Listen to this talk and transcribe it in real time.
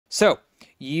So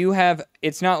you have,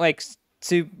 it's not like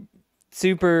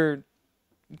super,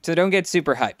 so don't get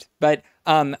super hyped. But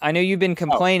I know you've been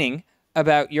complaining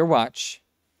about your watch.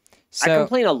 So, I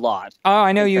complain a lot. Oh,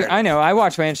 I know you. I know. I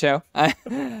watch Rand Show.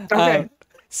 Okay.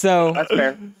 So That's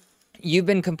fair. You've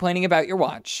been complaining about your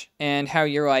watch and how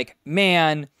you're like,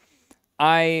 man,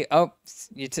 you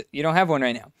don't have one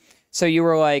right now. So you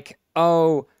were like,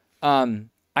 I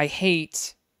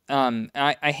hate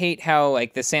I hate how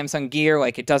like the Samsung Gear,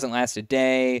 like it doesn't last a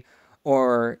day,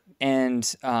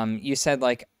 you said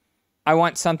like I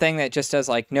want something that just does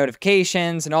like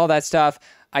notifications and all that stuff.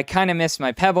 I kind of miss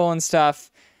my Pebble and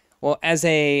stuff. Well, as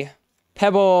a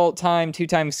Pebble time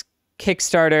 2x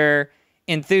Kickstarter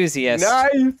enthusiast,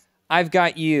 Nice. I've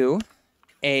got you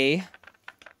a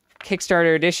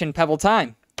Kickstarter edition Pebble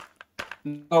Time.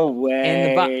 No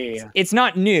way. It's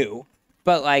not new,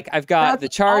 but like I've got the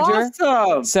charger.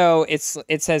 Awesome. So it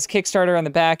says Kickstarter on the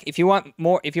back. If you want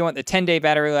the 10-day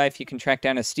battery life, you can track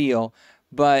down a steal.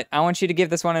 But I want you to give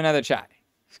this one another try,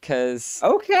 because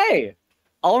okay,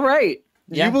 all right.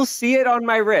 Yeah. You will see it on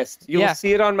my wrist. You will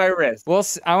see it on my wrist. Well,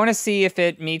 I want to see if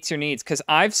it meets your needs, because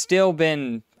I've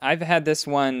had this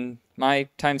one, my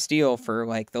Time Steel, for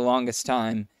like the longest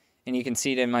time, and you can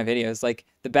see it in my videos. Like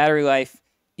the battery life,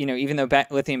 even though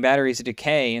lithium batteries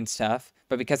decay and stuff,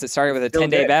 but because it started with a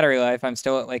 10-day battery life, I'm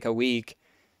still at like a week.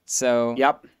 So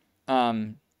yep.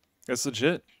 That's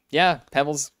legit. Yeah,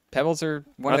 Pebbles are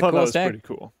one of the coolest. I thought that was pretty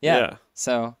cool. Yeah.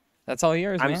 So that's all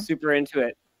yours, man. I'm super into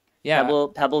it. Yeah.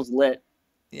 Pebbles lit.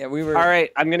 Yeah, we were. All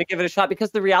right, I'm going to give it a shot,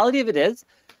 because the reality of it is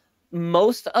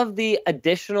most of the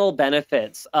additional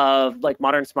benefits of like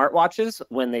modern smartwatches,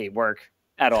 when they work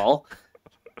at all,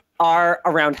 are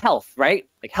around health, right?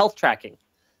 Like health tracking.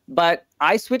 But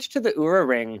I switched to the Oura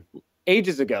Ring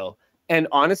ages ago. And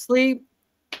honestly,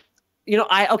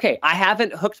 I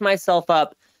haven't hooked myself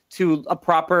up to a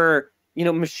proper,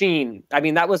 machine. I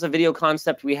mean, that was a video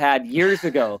concept we had years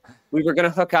ago. We were going to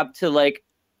hook up to like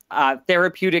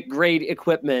therapeutic grade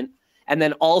equipment, and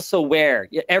then also wear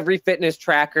every fitness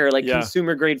tracker, like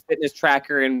consumer grade fitness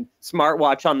tracker and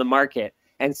smartwatch on the market,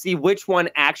 and see which one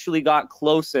actually got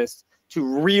closest to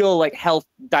real like health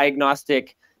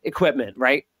diagnostic equipment,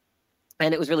 right?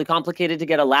 And it was really complicated to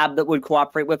get a lab that would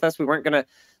cooperate with us. We weren't going to,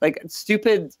 like,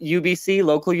 stupid UBC,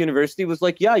 local university, was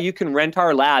like, yeah, you can rent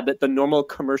our lab at the normal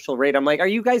commercial rate. I'm like, are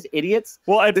you guys idiots?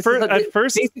 Well, at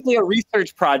first, basically a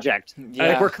research project. Yeah.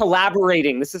 Like, we're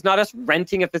collaborating. This is not us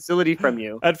renting a facility from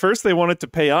you. At first, they wanted to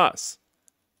pay us.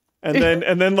 And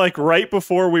then like right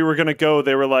before we were going to go,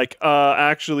 they were like,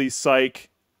 actually,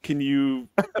 psych, can you,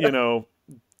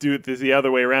 do it the other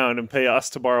way around and pay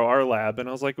us to borrow our lab? And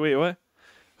I was like, wait, what?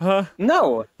 Huh?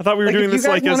 No. I thought we were doing this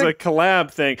like as a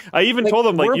collab thing. I even told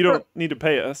them like, you don't need to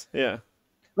pay us. Yeah.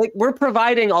 Like, we're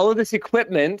providing all of this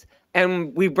equipment,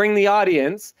 and we bring the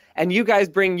audience, and you guys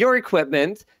bring your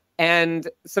equipment and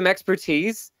some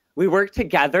expertise. We work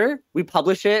together. We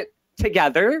publish it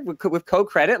together with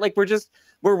co-credit. Like,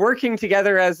 we're working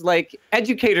together as like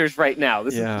educators right now.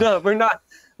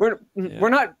 We're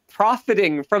not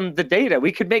profiting from the data.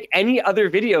 We could make any other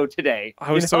video today.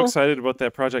 I was so excited about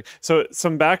that project. So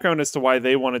some background as to why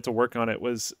they wanted to work on it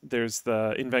was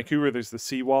in Vancouver, there's the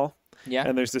seawall. Yeah.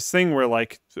 And there's this thing where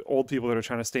like old people that are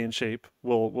trying to stay in shape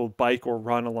will bike or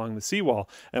run along the seawall.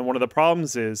 And one of the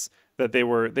problems is that they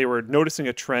were noticing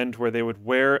a trend where they would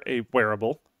wear a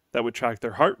wearable that would track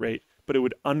their heart rate, but it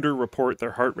would underreport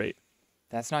their heart rate.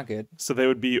 That's not good. So they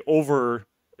would be over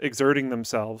exerting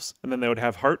themselves, and then they would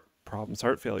have heart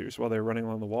failures while they're running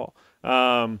along the wall.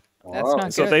 That's not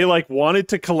good. So they like wanted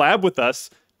to collab with us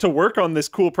to work on this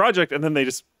cool project, and then they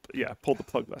just pulled the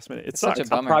plug last minute. It's such a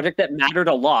bummer. A project that mattered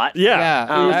a lot. Yeah,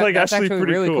 it was like that's actually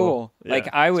pretty really cool. Yeah.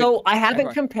 Like I would. So I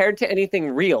haven't compared to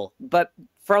anything real, but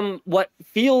from what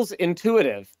feels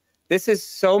intuitive, this is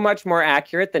so much more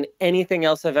accurate than anything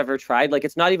else I've ever tried. Like,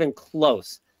 it's not even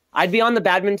close. I'd be on the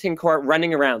badminton court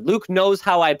running around. Luke knows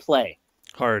how I play.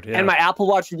 Hard, yeah. And my Apple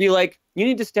Watch would be like, you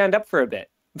need to stand up for a bit.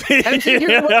 And I'm sitting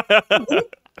here like, what are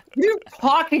you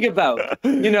talking about?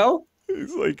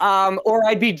 It's like... or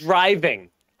I'd be driving,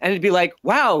 and it'd be like,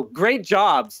 wow, great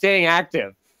job staying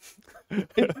active. What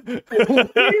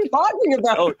are you talking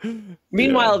about?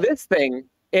 Meanwhile, this thing,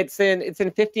 it's in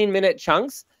 15-minute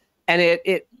chunks, and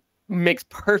it makes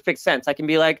perfect sense. I can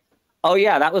be like, oh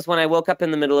yeah, that was when I woke up in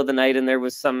the middle of the night and there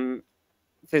was some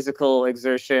physical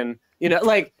exertion. You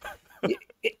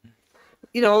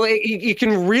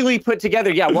can really put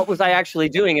together, what was I actually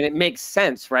doing? And it makes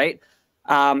sense, right?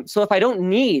 So if I don't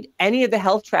need any of the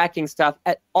health tracking stuff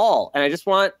at all, and I just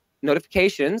want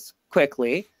notifications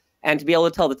quickly and to be able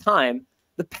to tell the time,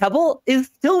 the Pebble is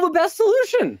still the best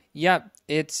solution. Yeah,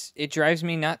 it drives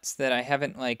me nuts that I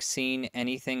haven't like seen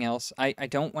anything else. I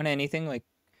don't want anything like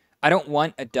I don't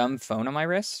want a dumb phone on my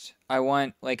wrist. I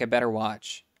want like a better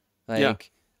watch.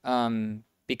 Like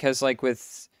because like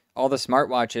with all the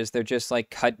smartwatches, they're just like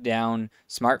cut down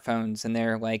smartphones and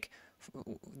they're like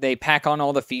they pack on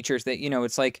all the features that, you know,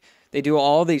 it's like they do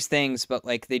all these things, but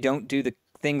like they don't do the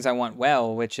things I want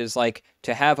well, which is like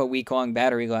to have a week-long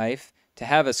battery life, to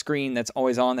have a screen that's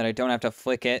always on that I don't have to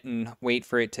flick it and wait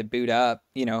for it to boot up,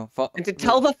 you know. And to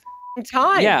tell the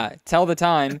time. Yeah, tell the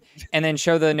time and then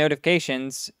show the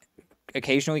notifications,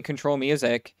 occasionally control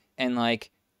music and like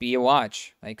be a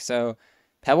watch. Like, so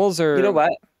Pebbles are, You know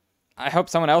what? I hope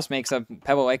someone else makes a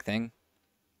Pebble-like thing.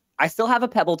 I still have a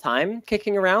Pebble Time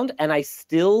kicking around, and I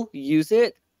still use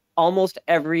it almost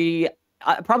probably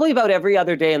about every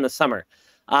other day in the summer.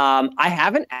 I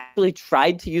haven't actually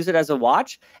tried to use it as a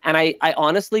watch, and I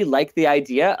honestly like the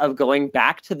idea of going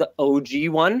back to the OG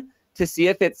one to see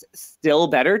if it's still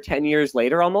better 10 years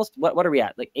later almost. What are we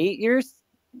at? Like 8 years?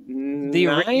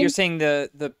 You're saying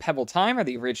the Pebble Time or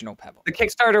the original Pebble? The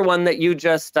Kickstarter one that you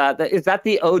just is that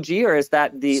the OG or is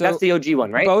that that's the OG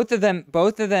one, right? Both of them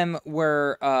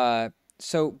were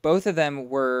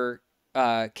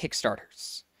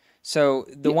Kickstarters. So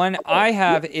the one I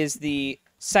have is the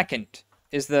second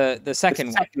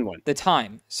second one. The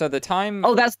Time. So the Time.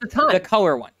 Oh, that's the Time. The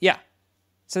color one. Yeah.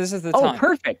 So this is the Time. Oh,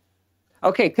 perfect.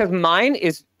 Okay, because mine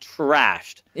is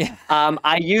trashed. Yeah.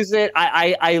 I use it.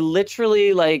 I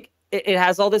literally like it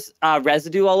has all this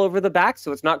residue all over the back,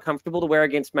 so it's not comfortable to wear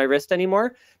against my wrist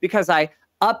anymore because I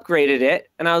upgraded it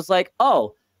and I was like,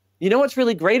 oh, you know what's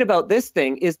really great about this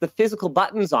thing is the physical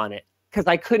buttons on it because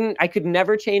I could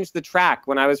never change the track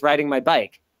when I was riding my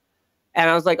bike. And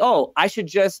I was like, oh, I should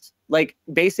just like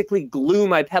basically glue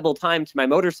my Pebble Time to my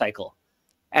motorcycle.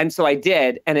 And so I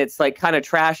did, and it's like kind of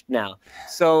trashed now.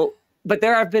 So, but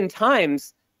there have been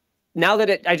times now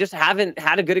that I just haven't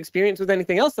had a good experience with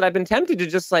anything else that I've been tempted to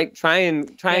just like try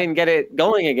and get it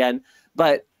going again.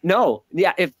 But no,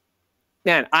 yeah,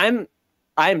 I'm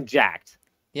jacked.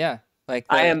 Yeah. Like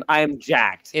I am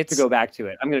jacked to It's- go back to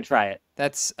it. I'm going to try it.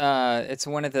 That's it's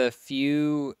one of the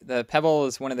few. The Pebble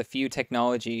is one of the few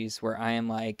technologies where I am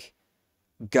like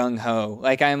gung ho.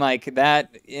 Like I'm like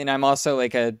that, and I'm also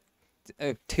like a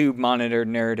tube monitor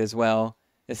nerd as well.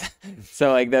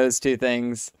 So like those two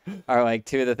things are like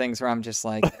two of the things where I'm just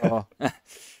like, oh.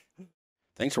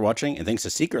 Thanks for watching, and thanks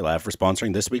to Secret Lab for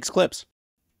sponsoring this week's clips.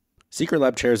 Secret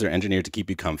Lab chairs are engineered to keep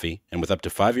you comfy, and with up to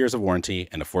 5 years of warranty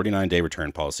and a 49-day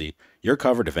return policy, you're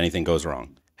covered if anything goes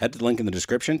wrong. Head to the link in the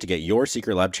description to get your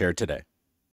Secret Lab chair today.